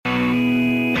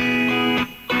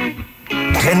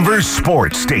Denver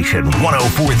Sports Station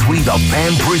 104.3 The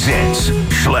Fan presents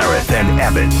Schlereth and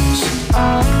Evans.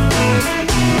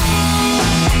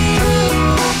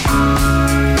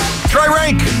 Troy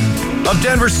Renck of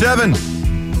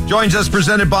Denver7 joins us,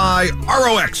 presented by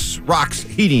ROX, Rocks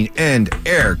Heating and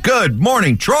Air. Good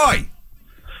morning, Troy.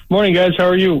 Morning, guys. How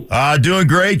are you? Doing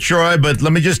great, Troy, but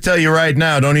let me just tell you right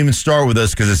now, don't even start with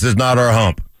us because this is not our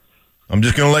hump. I'm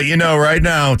just going to let you know right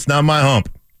now, it's not my hump.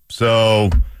 So,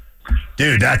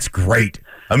 dude, that's great.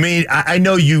 I mean, I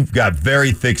know you've got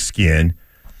very thick skin,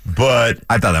 but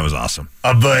I thought that was awesome.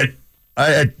 What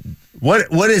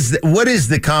is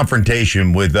the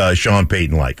confrontation with Sean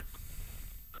Payton like?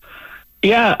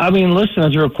 Yeah, I mean, listen,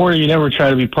 as a reporter, you never try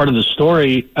to be part of the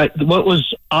story. What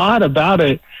was odd about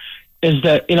it is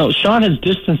that, Sean has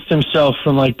distanced himself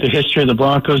from, the history of the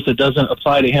Broncos that doesn't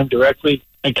apply to him directly.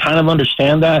 I kind of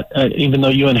understand that, even though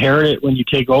you inherit it when you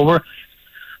take over.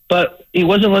 But he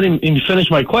wasn't letting me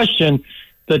finish my question.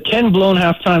 The 10 blown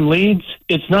halftime leads,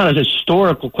 it's not a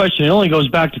historical question. It only goes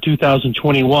back to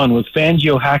 2021 with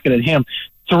Fangio, Hackett, and him.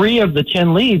 3 of the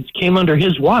 10 leads came under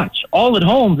his watch, all at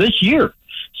home this year.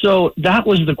 So that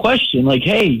was the question.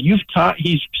 Hey,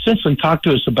 he's essentially talked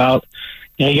to us about,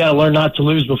 you got to learn not to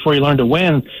lose before you learn to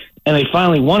win. And they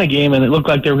finally won a game, and it looked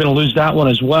like they were going to lose that one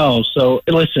as well. So,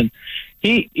 listen,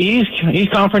 he's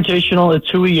confrontational. It's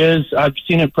who he is. I've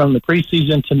seen it from the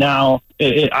preseason to now.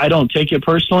 I don't take it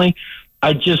personally.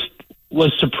 I just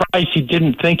was surprised he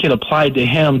didn't think it applied to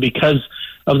him because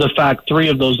of the fact 3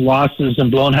 of those losses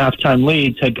and blown halftime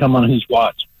leads had come on his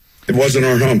watch. It wasn't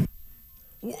our hump.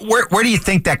 Where do you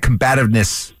think that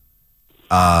combativeness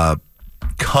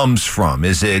comes from?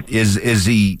 Should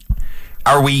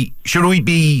we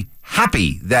be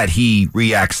happy that he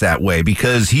reacts that way?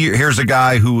 Because here's a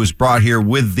guy who was brought here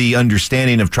with the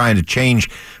understanding of trying to change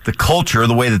the culture,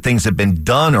 the way that things have been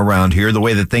done around here, the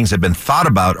way that things have been thought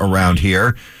about around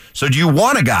here. So do you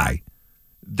want a guy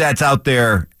that's out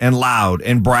there and loud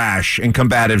and brash and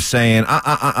combative saying,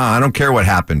 I don't care what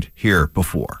happened here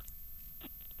before?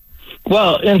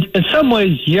 Well, in some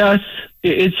ways, yes.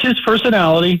 It's his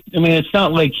personality. I mean, it's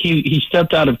not like he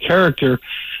stepped out of character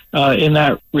in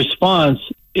that response.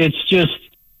 It's just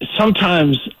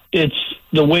sometimes it's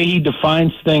the way he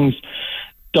defines things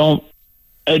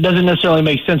it doesn't necessarily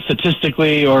make sense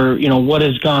statistically or, what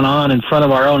has gone on in front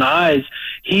of our own eyes.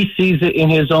 He sees it in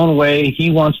his own way. He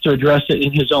wants to address it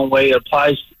in his own way.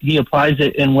 He applies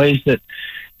it in ways that,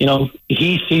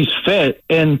 he sees fit,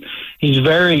 and he's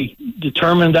very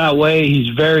determined that way. He's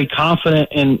very confident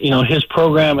in, his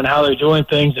program and how they're doing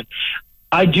things. And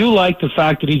I do like the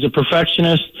fact that he's a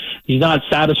perfectionist. He's not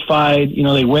satisfied.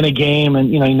 They win a game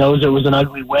and, he knows it was an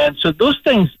ugly win. So those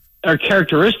things are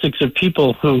characteristics of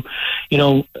people who,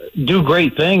 do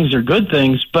great things or good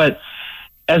things. But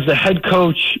as the head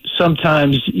coach,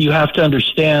 sometimes you have to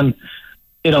understand,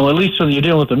 at least when you're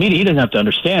dealing with the media, he didn't have to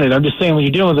understand it. I'm just saying when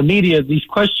you're dealing with the media, these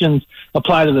questions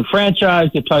apply to the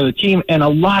franchise, they apply to the team, and a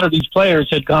lot of these players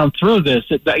had gone through this.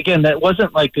 Again, that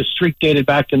wasn't like the streak dated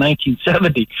back to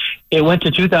 1970. It went to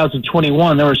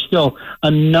 2021. There were still a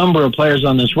number of players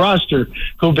on this roster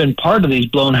who've been part of these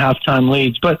blown halftime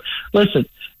leads. But listen,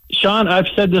 Sean, I've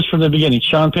said this from the beginning.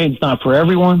 Sean Payton's not for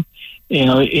everyone.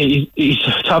 He's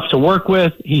tough to work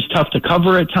with. He's tough to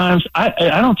cover at times.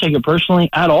 I don't take it personally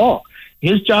at all.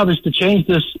 His job is to change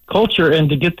this culture and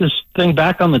to get this thing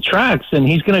back on the tracks, and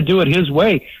he's going to do it his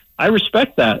way. I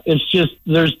respect that. It's just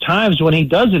there's times when he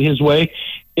does it his way,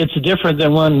 it's different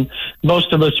than when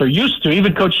most of us are used to.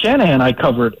 Even Coach Shanahan I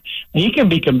covered. He can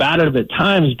be combative at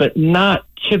times, but not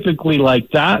typically like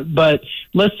that. But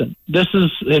listen,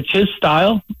 it's his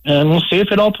style, and we'll see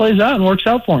if it all plays out and works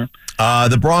out for him.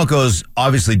 The Broncos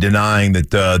obviously denying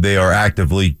that they are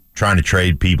actively trying to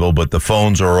trade people, but the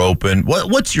phones are open.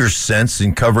 What's your sense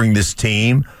in covering this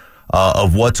team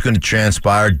of what's going to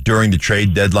transpire during the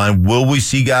trade deadline? Will we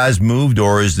see guys moved,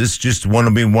 or is this just one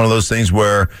of those things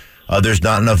where there's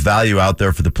not enough value out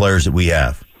there for the players that we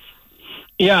have?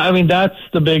 Yeah, I mean, that's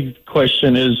the big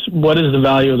question is what is the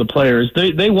value of the players?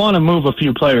 They want to move a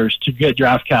few players to get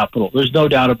draft capital. There's no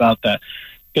doubt about that.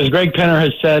 Because Greg Penner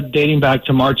has said, dating back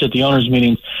to March at the owners'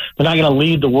 meetings, they're not going to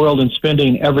lead the world in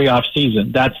spending every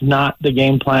offseason. That's not the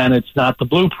game plan. It's not the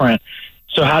blueprint.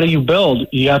 So how do you build?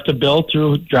 You have to build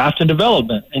through draft and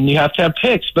development, and you have to have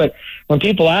picks. But when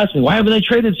people ask me, why haven't they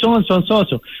traded so-and-so and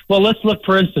so-and-so? Well, let's look,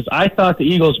 for instance, I thought the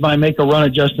Eagles might make a run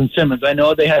at Justin Simmons. I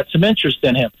know they had some interest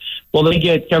in him. Well, they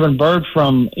get Kevin Byrd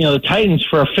from the Titans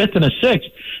for a 5th and a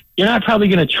 6th. You're not probably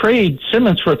going to trade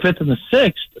Simmons for a 5th and a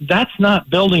 6th. That's not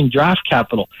building draft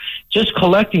capital. Just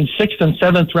collecting 6th and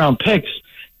 7th round picks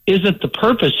isn't the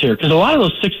purpose here, because a lot of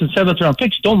those 6th and 7th round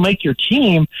picks don't make your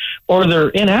team, or they're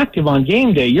inactive on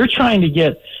game day. You're trying to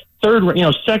get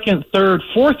second, third,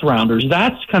 fourth rounders.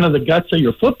 That's kind of the guts of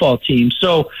your football team.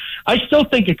 So I still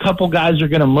think a couple guys are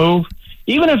going to move.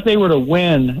 Even if they were to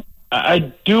win,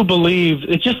 I do believe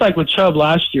it's just like with Chubb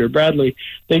last year. Bradley,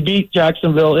 they beat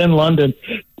Jacksonville in London.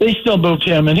 They still moved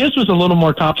him, and his was a little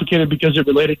more complicated because it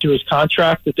related to his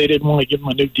contract that they didn't want to give him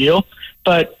a new deal.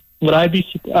 But would I be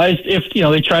surprised if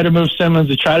they try to move Simmons,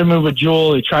 they try to move a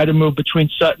Jewel, they try to move between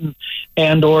Sutton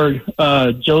and or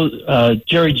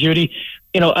Jerry Jeudy?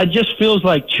 It just feels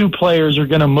like two players are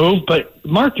going to move. But,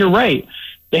 Mark, you're right.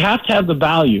 They have to have the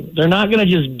value. They're not going to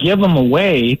just give them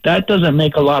away. That doesn't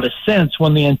make a lot of sense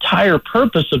when the entire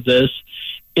purpose of this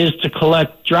is to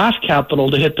collect draft capital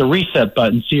to hit the reset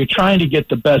button. So you're trying to get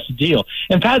the best deal.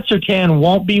 And Pat Surtain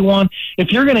won't be one.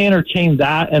 If you're going to entertain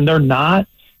that and they're not,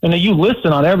 and you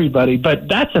listen on everybody, but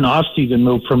that's an off-season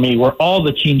move for me where all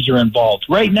the teams are involved.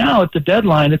 Right now at the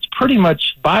deadline, it's pretty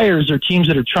much buyers or teams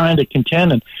that are trying to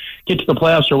contend and get to the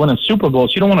playoffs or win a Super Bowl.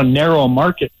 So you don't want to narrow a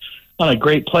market on a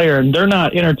great player, and they're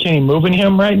not entertaining moving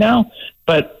him right now.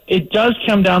 But it does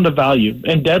come down to value.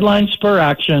 And deadline spur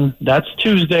action, that's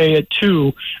Tuesday at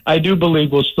 2. I do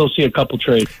believe we'll still see a couple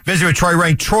trades. Visit with Troy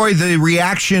Renck. Troy, the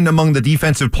reaction among the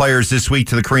defensive players this week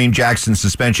to the Kareem Jackson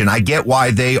suspension, I get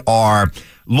why they are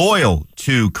loyal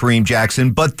to Kareem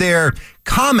Jackson, but their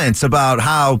comments about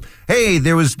how, hey,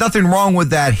 there was nothing wrong with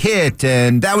that hit,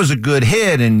 and that was a good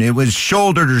hit, and it was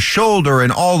shoulder to shoulder,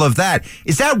 and all of that.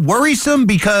 Is that worrisome?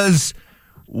 Because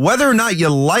whether or not you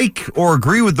like or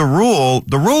agree with the rule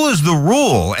is the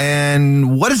rule.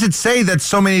 And what does it say that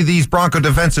so many of these Bronco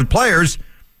defensive players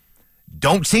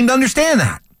don't seem to understand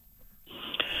that?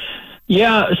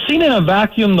 Yeah, seen in a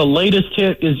vacuum, the latest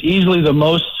hit is easily the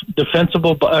most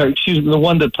defensible, the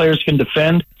one that players can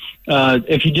defend.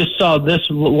 If you just saw this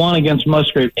one against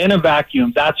Musgrave in a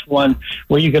vacuum, that's one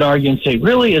where you could argue and say,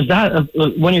 really, is that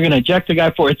when you're going to eject a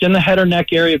guy for? It's in the head or neck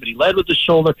area, but he led with the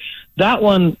shoulder. That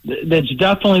one, that's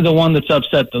definitely the one that's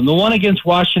upset them. The one against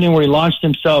Washington where he launched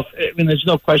himself, I mean, there's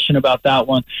no question about that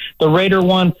one. The Raider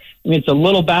one, I mean, it's a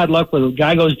little bad luck where the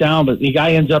guy goes down, but the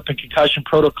guy ends up in concussion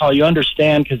protocol. You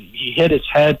understand because he hit his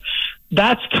head.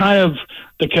 That's kind of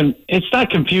it's not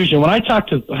confusion. When I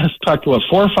talked to 4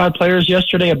 or 5 players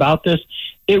yesterday about this,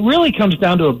 it really comes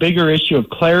down to a bigger issue of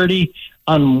clarity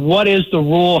on what is the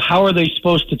rule, how are they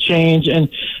supposed to change, and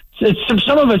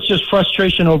some of it's just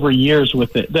frustration over years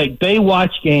with it. They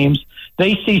watch games,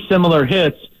 they see similar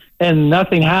hits, and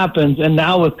nothing happens. And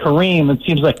now with Kareem, it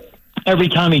seems like every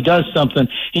time he does something,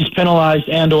 he's penalized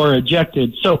and or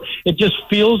ejected. So it just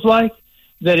feels like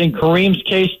that in Kareem's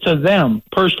case, to them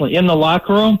personally in the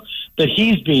locker room, that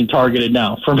he's being targeted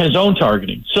now from his own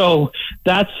targeting. So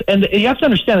and you have to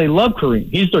understand, they love Kareem.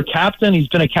 He's their captain. He's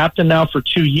been a captain now for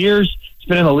 2 years. He's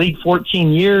been in the league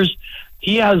 14 years.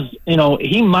 He has,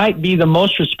 he might be the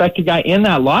most respected guy in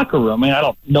that locker room. I mean, I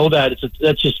don't know that.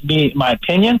 That's just my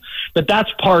opinion, but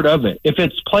that's part of it. If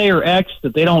it's player X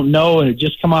that they don't know and it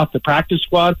just come off the practice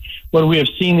squad, when we have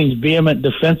seen these vehement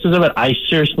defenses of it, I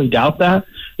seriously doubt that.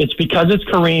 It's because it's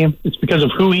Kareem. It's because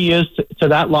of who he is to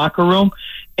that locker room.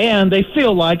 And they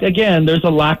feel like, again, there's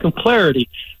a lack of clarity.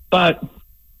 But,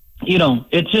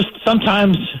 it's just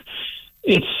sometimes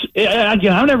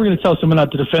again, I'm never going to tell someone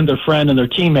not to defend their friend and their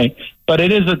teammate, but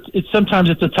sometimes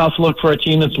it's a tough look for a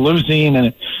team that's losing,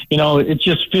 and it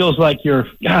just feels like it's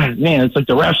like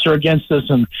the refs are against us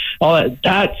and all that.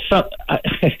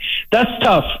 That's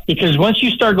tough, because once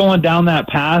you start going down that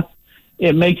path,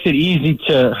 it makes it easy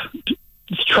to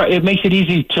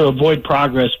avoid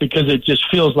progress, because it just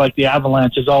feels like the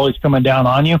avalanche is always coming down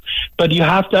on you. But you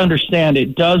have to understand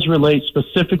it does relate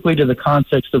specifically to the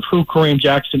context of who Kareem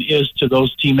Jackson is to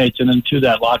those teammates and then to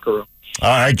that locker room. All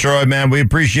right, Troy, man, we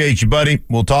appreciate you, buddy.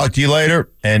 We'll talk to you later.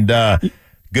 And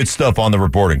good stuff on the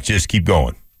reporting. Just keep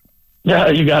going. Yeah,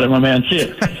 you got it, my man. See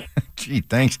you. Gee,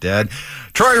 thanks, Dad.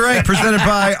 Troy Renck, presented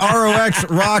by ROX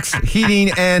Rocks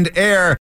Heating and Air.